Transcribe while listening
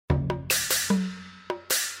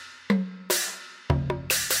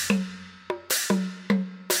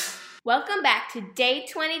Welcome back to day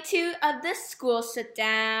 22 of the school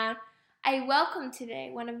shutdown. I welcome today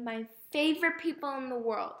one of my favorite people in the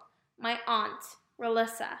world, my aunt,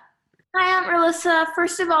 Relissa. Hi, Aunt Relissa.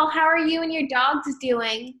 First of all, how are you and your dogs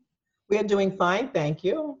doing? We're doing fine, thank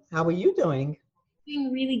you. How are you doing?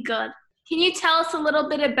 Doing really good. Can you tell us a little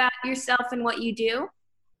bit about yourself and what you do?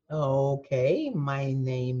 Okay, my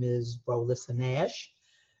name is Rolissa Nash.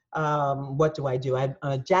 What do I do? I'm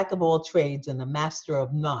a jack of all trades and a master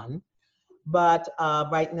of none. But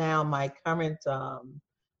right now, my current,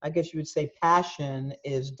 I guess you would say, passion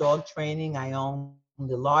is dog training. I own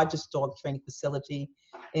the largest dog training facility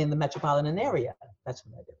in the metropolitan area. That's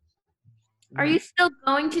what I do. Are you still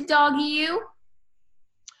going to Doggy U?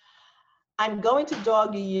 I'm going to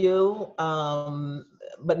Doggy U,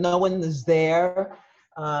 but no one is there.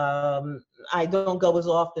 I don't go as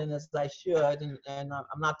often as I should, and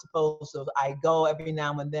I'm not supposed to. I go every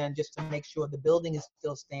now and then just to make sure the building is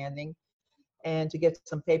still standing and to get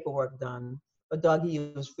some paperwork done. But Doggy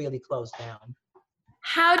U is really closed down.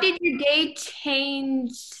 How did your day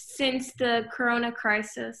change since the corona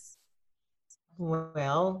crisis?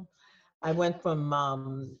 Well, I went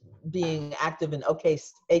from being active in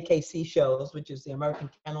AKC shows, which is the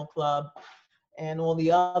American Kennel Club, and all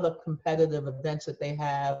the other competitive events that they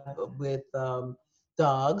have with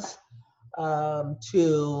dogs,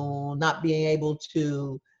 to not being able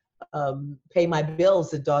to pay my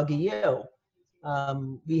bills at Doggy U.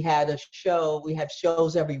 We had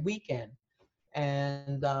shows every weekend.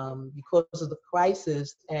 And because of the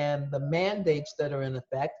crisis and the mandates that are in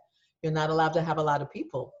effect, you're not allowed to have a lot of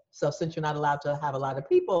people. So since you're not allowed to have a lot of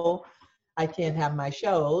people, I can't have my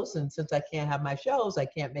shows. And since I can't have my shows, I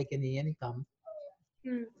can't make any income.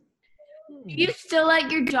 Do you still let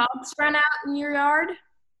your dogs run out in your yard?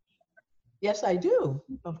 Yes, I do.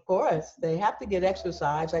 Of course. They have to get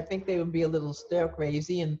exercise. I think they would be a little stir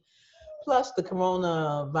crazy. And plus, the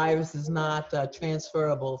coronavirus is not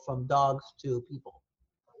transferable from dogs to people.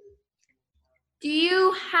 Do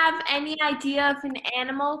you have any idea if an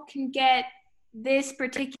animal can get this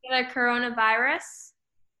particular coronavirus?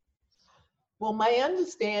 Well, my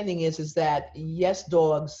understanding is that yes,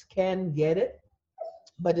 dogs can get it,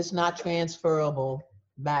 but it's not transferable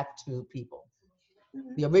back to people.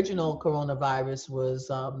 The original coronavirus was,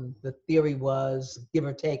 the theory was, give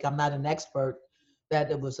or take, I'm not an expert, that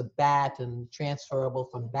it was a bat and transferable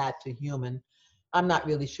from bat to human. I'm not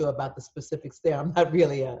really sure about the specifics there. I'm not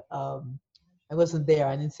really I wasn't there,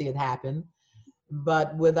 I didn't see it happen.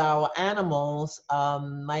 But with our animals,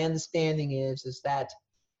 my understanding is that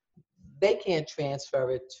they can't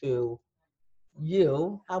transfer it to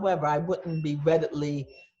you. However, I wouldn't be readily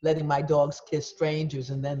letting my dogs kiss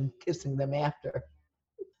strangers and then kissing them after.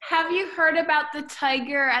 Have you heard about the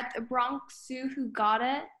tiger at the Bronx Zoo who got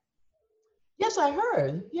it? Yes, I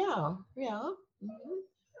heard. Yeah, yeah. Mhm.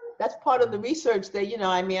 That's part of the research that,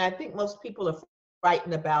 I mean, I think most people are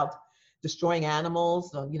frightened about destroying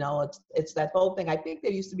animals. It's that whole thing. I think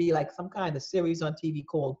there used to be like some kind of series on TV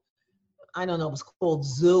called, I don't know, it was called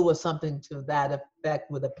Zoo or something to that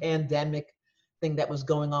effect, with a pandemic thing that was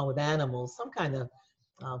going on with animals, some kind of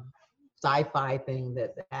um, sci-fi thing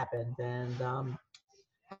that happened, and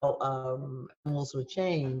how animals were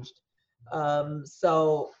changed.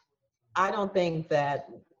 So I don't think that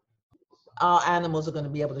our animals are going to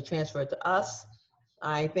be able to transfer it to us.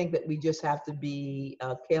 I think that we just have to be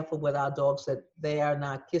careful with our dogs that they are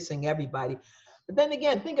not kissing everybody. But then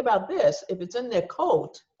again, think about this. If it's in their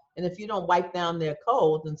coat, and if you don't wipe down their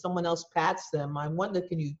coat and someone else pats them, I wonder,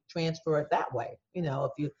 can you transfer it that way?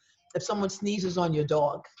 If someone sneezes on your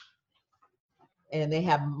dog and they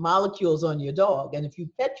have molecules on your dog, and if you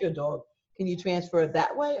pet your dog, can you transfer it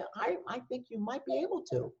that way? I think you might be able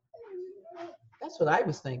to. That's what I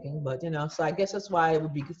was thinking, but so I guess that's why it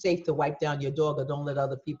would be safe to wipe down your dog, or don't let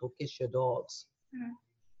other people kiss your dogs.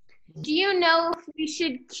 Do you know if we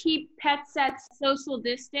should keep pets at social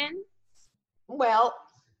distance? Well,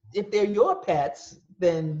 if they're your pets,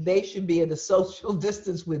 then they should be at a social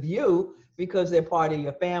distance with you because they're part of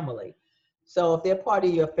your family. So if they're part of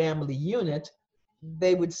your family unit,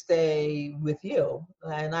 they would stay with you.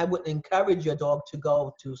 And I wouldn't encourage your dog to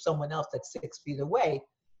go to someone else that's 6 feet away,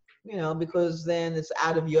 because then it's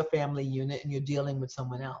out of your family unit and you're dealing with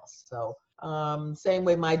someone else. So same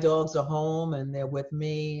way my dogs are home and they're with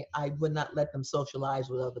me, I would not let them socialize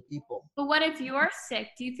with other people. But what if you're sick?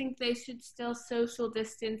 Do you think they should still social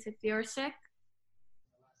distance if you're sick?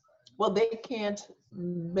 Well, they can't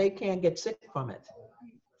get sick from it.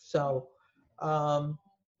 So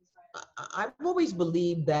I've always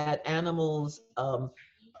believed that animals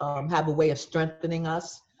have a way of strengthening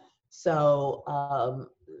us. So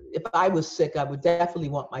if I was sick, I would definitely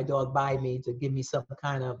want my dog by me to give me some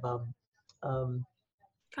kind of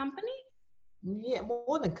Company? yeah,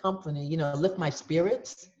 more than company, lift my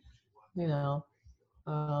spirits. You know,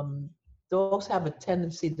 dogs have a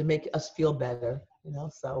tendency to make us feel better.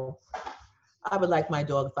 So I would like my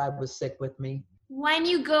dog if I was sick with me. When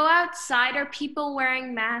you go outside, are people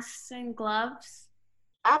wearing masks and gloves?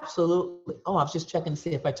 Absolutely. Oh, I was just checking to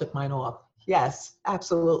see if I took mine off. Yes,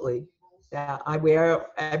 absolutely. Yeah, I wear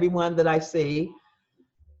every one that I see.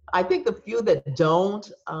 I think the few that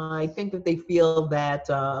don't, I think that they feel that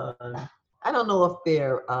I don't know if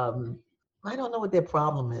I don't know what their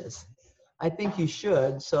problem is. I think you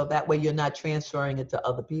should, so that way you're not transferring it to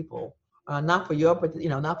other people. Not for your,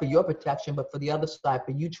 not for your protection, but for the other side,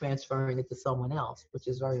 for you transferring it to someone else, which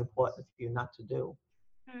is very important for you not to do.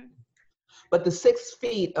 Hmm. But the 6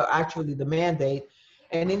 feet are actually the mandate,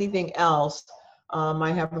 and anything else.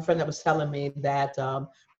 I have a friend that was telling me that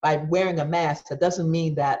by wearing a mask, that doesn't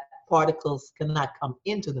mean that particles cannot come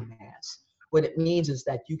into the mask. What it means is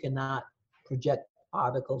that you cannot project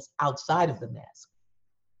particles outside of the mask.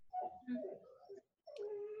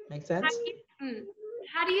 Make How sense? do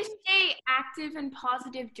how do you stay active and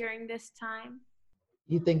positive during this time?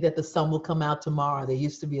 You think that the sun will come out tomorrow. There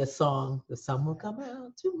used to be a song, the sun will come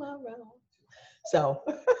out tomorrow. So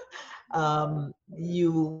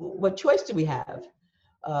what choice do we have?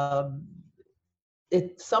 Um,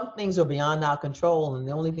 some things are beyond our control, and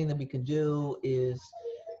the only thing that we can do is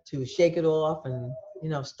to shake it off and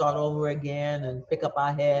start over again and pick up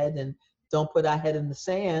our head and don't put our head in the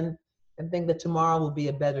sand and think that tomorrow will be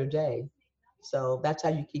a better day. So that's how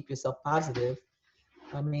you keep yourself positive.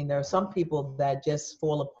 I mean, there are some people that just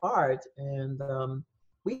fall apart, and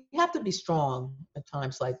we have to be strong at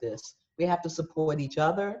times like this. We have to support each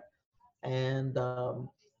other and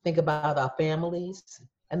think about our families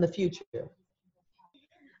and the future.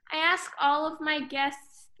 I ask all of my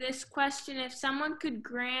guests this question: if someone could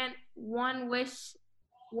grant one wish,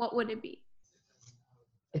 what would it be?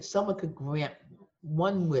 If someone could grant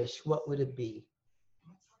one wish, what would it be?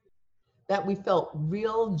 That we felt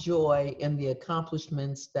real joy in the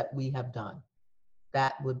accomplishments that we have done.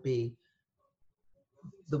 That would be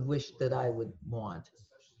the wish that I would want.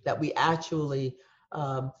 That we actually,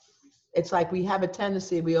 it's like we have a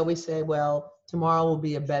tendency, we always say, well, tomorrow will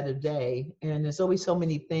be a better day. And there's always so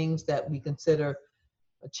many things that we consider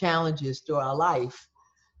challenges to our life.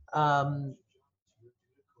 Um,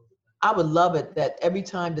 I would love it that every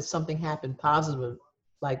time that something happened positive,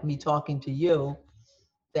 like me talking to you,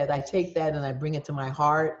 that I take that and I bring it to my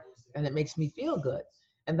heart and it makes me feel good.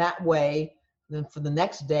 And that way, then for the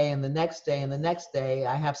next day and the next day and the next day,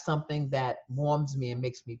 I have something that warms me and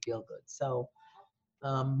makes me feel good. So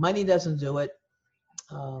money doesn't do it.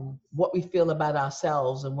 What we feel about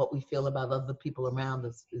ourselves and what we feel about other people around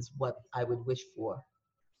us is what I would wish for.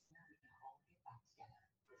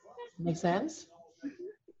 Make sense?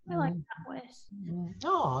 I like that wish.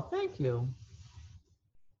 Oh, thank you.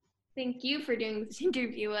 Thank you for doing this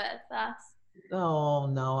interview with us. Oh,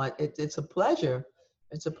 no, it's a pleasure.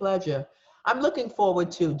 It's a pleasure. I'm looking forward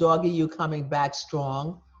to Doggy You coming back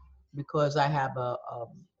strong because I have a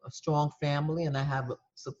strong family and I have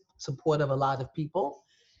support of a lot of people.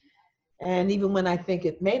 And even when I think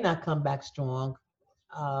it may not come back strong,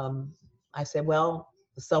 I said, well,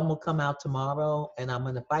 the sun will come out tomorrow and I'm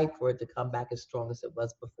going to fight for it to come back as strong as it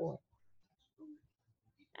was before.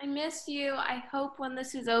 I miss you. I hope when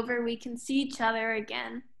this is over, we can see each other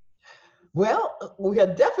again. Well, we are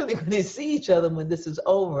definitely going to see each other when this is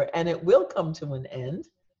over, and it will come to an end,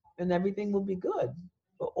 and everything will be good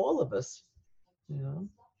for all of us,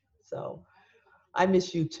 So I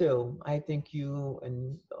miss you too. I think you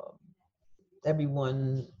and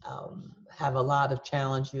everyone have a lot of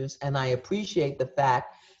challenges, and I appreciate the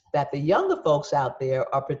fact that the younger folks out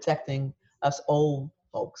there are protecting us old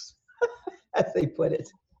folks, as they put it.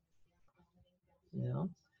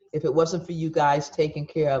 If it wasn't for you guys taking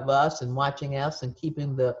care of us and watching us and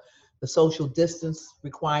keeping the social distance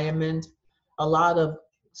requirement, a lot of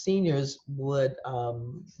seniors would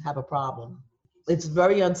have a problem. It's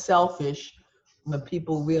very unselfish when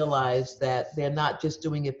people realize that they're not just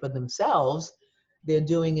doing it for themselves, they're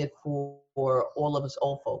doing it for all of us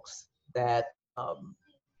old folks, that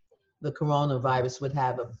the coronavirus would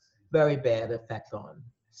have a very bad effect on.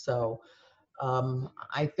 So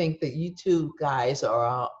I think that you two guys are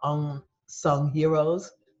our unsung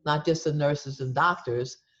heroes, not just the nurses and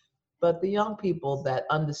doctors, but the young people that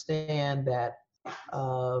understand that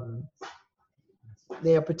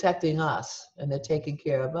they are protecting us and they're taking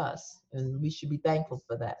care of us. And we should be thankful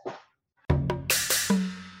for that.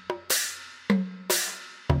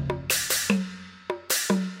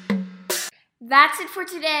 That's it for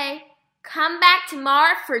today. Come back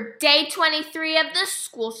tomorrow for day 23 of the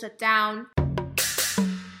school sit down.